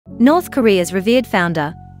North Korea's revered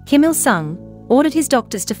founder, Kim Il-sung, ordered his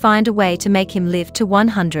doctors to find a way to make him live to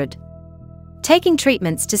 100. Taking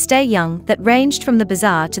treatments to stay young that ranged from the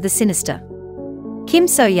bizarre to the sinister. Kim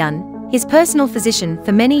So-Yeon, his personal physician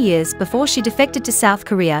for many years before she defected to South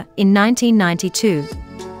Korea in 1992,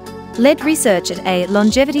 led research at a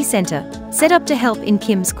longevity center set up to help in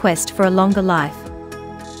Kim's quest for a longer life.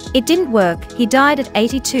 It didn't work, he died at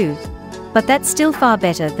 82, but that's still far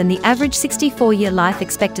better than the average 64-year life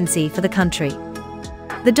expectancy for the country.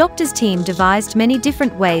 The doctor's team devised many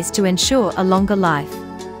different ways to ensure a longer life.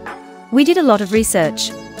 "We did a lot of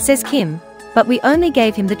research," says Kim, "but we only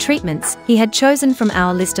gave him the treatments he had chosen from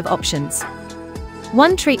our list of options."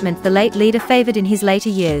 One treatment the late leader favored in his later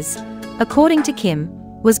years, according to Kim,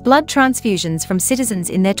 was blood transfusions from citizens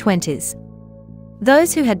in their 20s.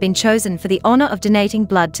 Those who had been chosen for the honor of donating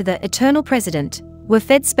blood to the eternal president were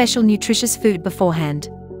fed special nutritious food beforehand.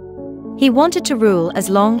 He wanted to rule as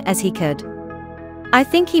long as he could. "I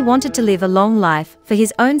think he wanted to live a long life for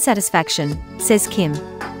his own satisfaction," says Kim.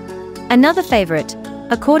 Another favorite,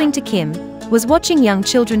 according to Kim, was watching young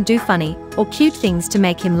children do funny or cute things to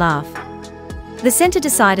make him laugh. The center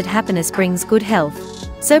decided happiness brings good health,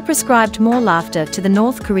 so prescribed more laughter to the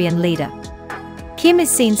North Korean leader. Kim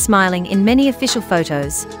is seen smiling in many official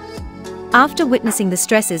photos. After witnessing the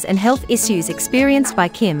stresses and health issues experienced by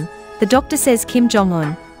Kim, the doctor says Kim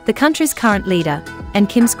Jong-un, the country's current leader, and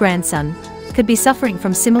Kim's grandson, could be suffering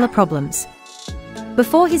from similar problems.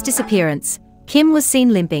 Before his disappearance, Kim was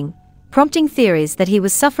seen limping, prompting theories that he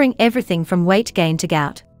was suffering everything from weight gain to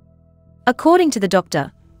gout. According to the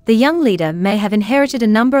doctor, the young leader may have inherited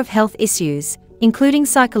a number of health issues, including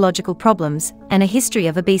psychological problems and a history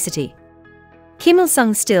of obesity. Kim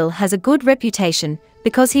Il-sung still has a good reputation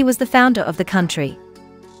because he was the founder of the country.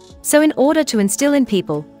 So in order to instill in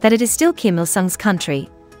people that it is still Kim Il-sung's country,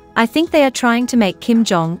 I think they are trying to make Kim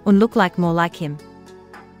Jong-un look more like him.